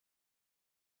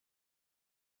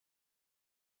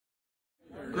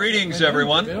Greetings,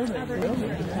 everyone.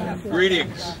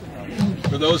 Greetings.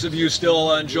 For those of you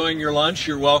still enjoying your lunch,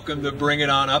 you're welcome to bring it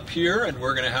on up here, and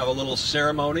we're going to have a little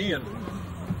ceremony and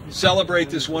celebrate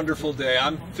this wonderful day.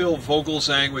 I'm Phil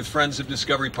Vogelsang with Friends of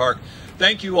Discovery Park.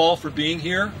 Thank you all for being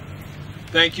here.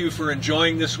 Thank you for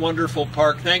enjoying this wonderful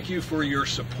park. Thank you for your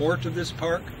support of this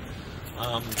park.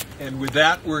 And with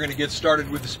that, we're going to get started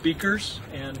with the speakers.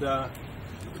 And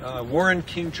Warren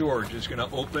King George is going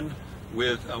to open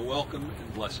with a welcome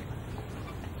and blessing.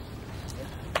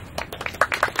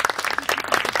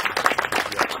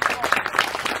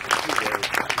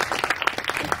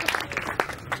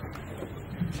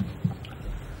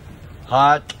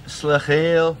 Hat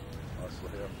slacheel,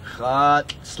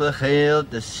 hat slacheel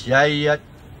desyayat.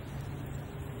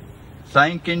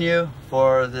 Thanking you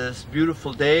for this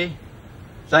beautiful day.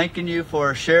 Thanking you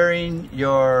for sharing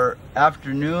your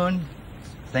afternoon.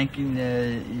 Thanking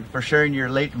you for sharing your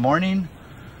late morning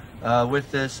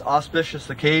with this auspicious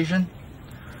occasion.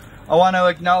 I want to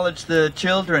acknowledge the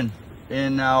children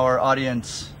in our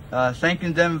audience,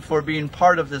 thanking them for being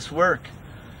part of this work.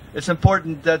 It's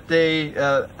important that they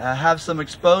have some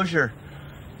exposure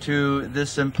to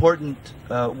this important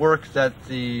work that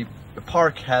the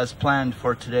park has planned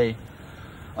for today.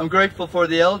 I'm grateful for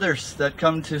the elders that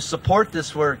come to support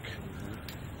this work.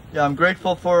 Yeah, I'm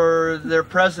grateful for their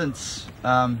presence.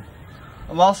 I'm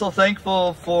also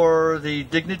thankful for the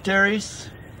dignitaries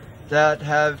that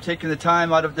have taken the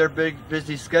time out of their big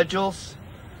busy schedules.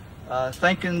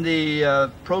 Thanking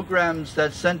the programs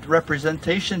that sent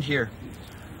representation here.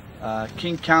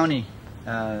 King County,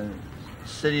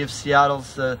 City of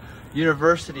Seattle's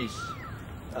universities,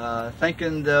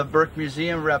 thanking the Burke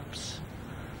Museum reps,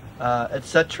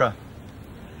 etc.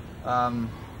 I'm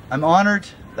honored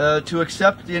to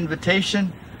accept the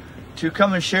invitation to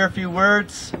come and share a few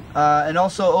words and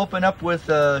also open up with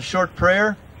a short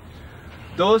prayer.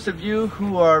 Those of you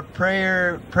who are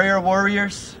prayer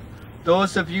warriors,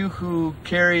 those of you who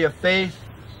carry a faith,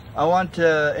 I want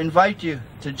to invite you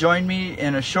to join me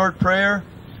in a short prayer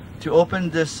to open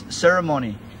this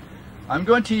ceremony. I'm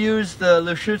going to use the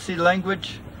Lushootsi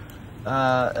language,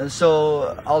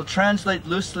 so I'll translate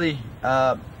loosely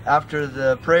after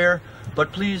the prayer,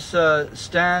 but please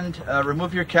stand,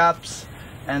 remove your caps,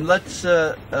 and let's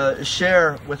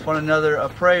share with one another a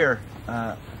prayer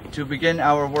to begin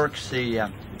our work.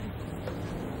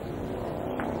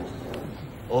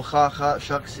 Ochacha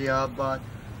shaksiabat.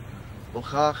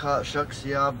 Ochacha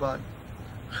shaksiabat,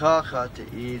 chacha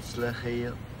te'id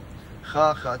slechil,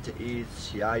 chacha te'id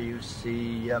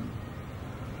syayusiyam.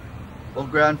 O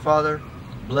Grandfather,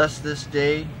 bless this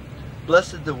day,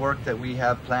 blessed the work that we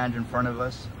have planned in front of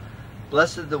us,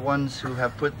 blessed the ones who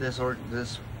have put this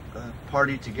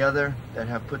party together, that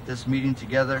have put this meeting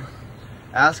together,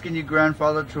 asking you,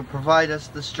 Grandfather, to provide us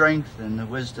the strength and the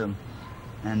wisdom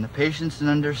and the patience and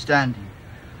understanding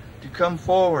to come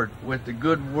forward with the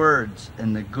good words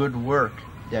and the good work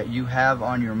that you have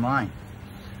on your mind.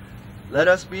 Let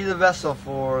us be the vessel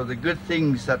for the good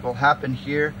things that will happen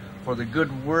here, for the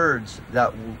good words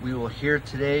that we will hear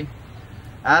today,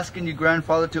 asking you,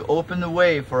 Grandfather, to open the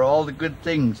way for all the good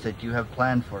things that you have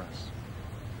planned for us.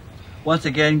 Once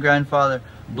again, Grandfather,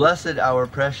 blessed our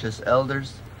precious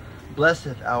elders,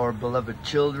 blessed our beloved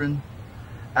children,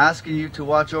 asking you to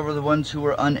watch over the ones who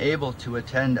were unable to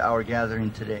attend our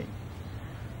gathering today.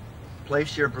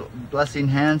 Place your blessing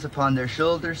hands upon their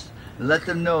shoulders and let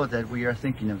them know that we are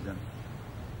thinking of them.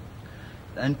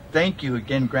 And thank you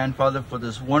again, Grandfather, for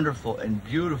this wonderful and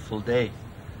beautiful day.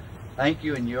 Thank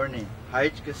you in your name.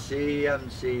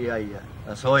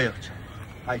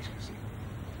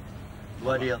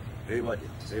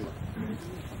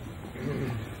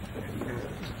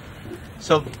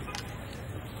 So,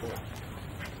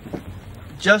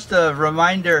 just a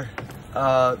reminder,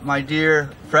 my dear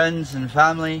friends and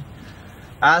family,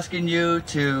 asking you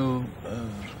to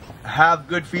have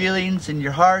good feelings in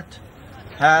your heart,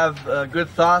 have good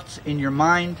thoughts in your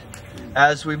mind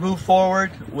as we move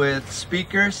forward with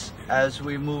speakers, as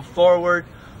we move forward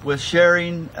with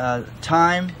sharing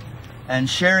time and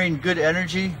sharing good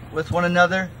energy with one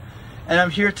another. And I'm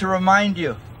here to remind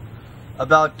you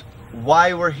about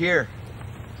why we're here.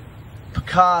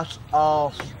 Because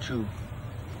all to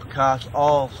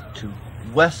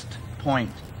West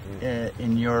Point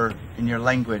in your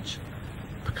language.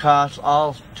 Because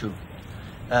all to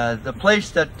the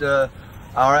place that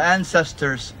our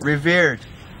ancestors revered,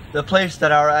 the place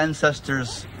that our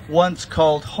ancestors once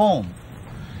called home.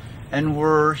 And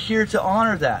we're here to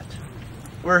honor that.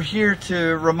 We're here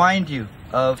to remind you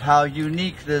of how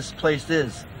unique this place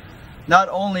is. Not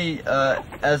only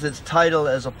as its title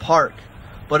as a park,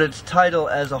 but its title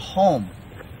as a home.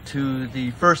 to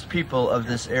the first people of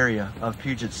this area of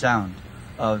Puget Sound,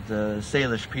 of the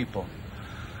Salish people.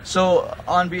 So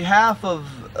on behalf of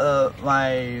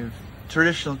my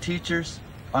traditional teachers,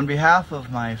 on behalf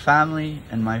of my family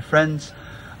and my friends,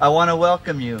 I want to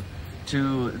welcome you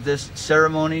to this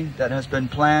ceremony that has been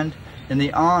planned in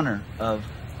the honor of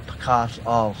Pakas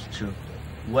Alls to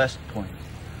West Point.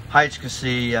 Haich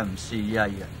Kasi Yam Si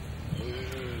Yaya.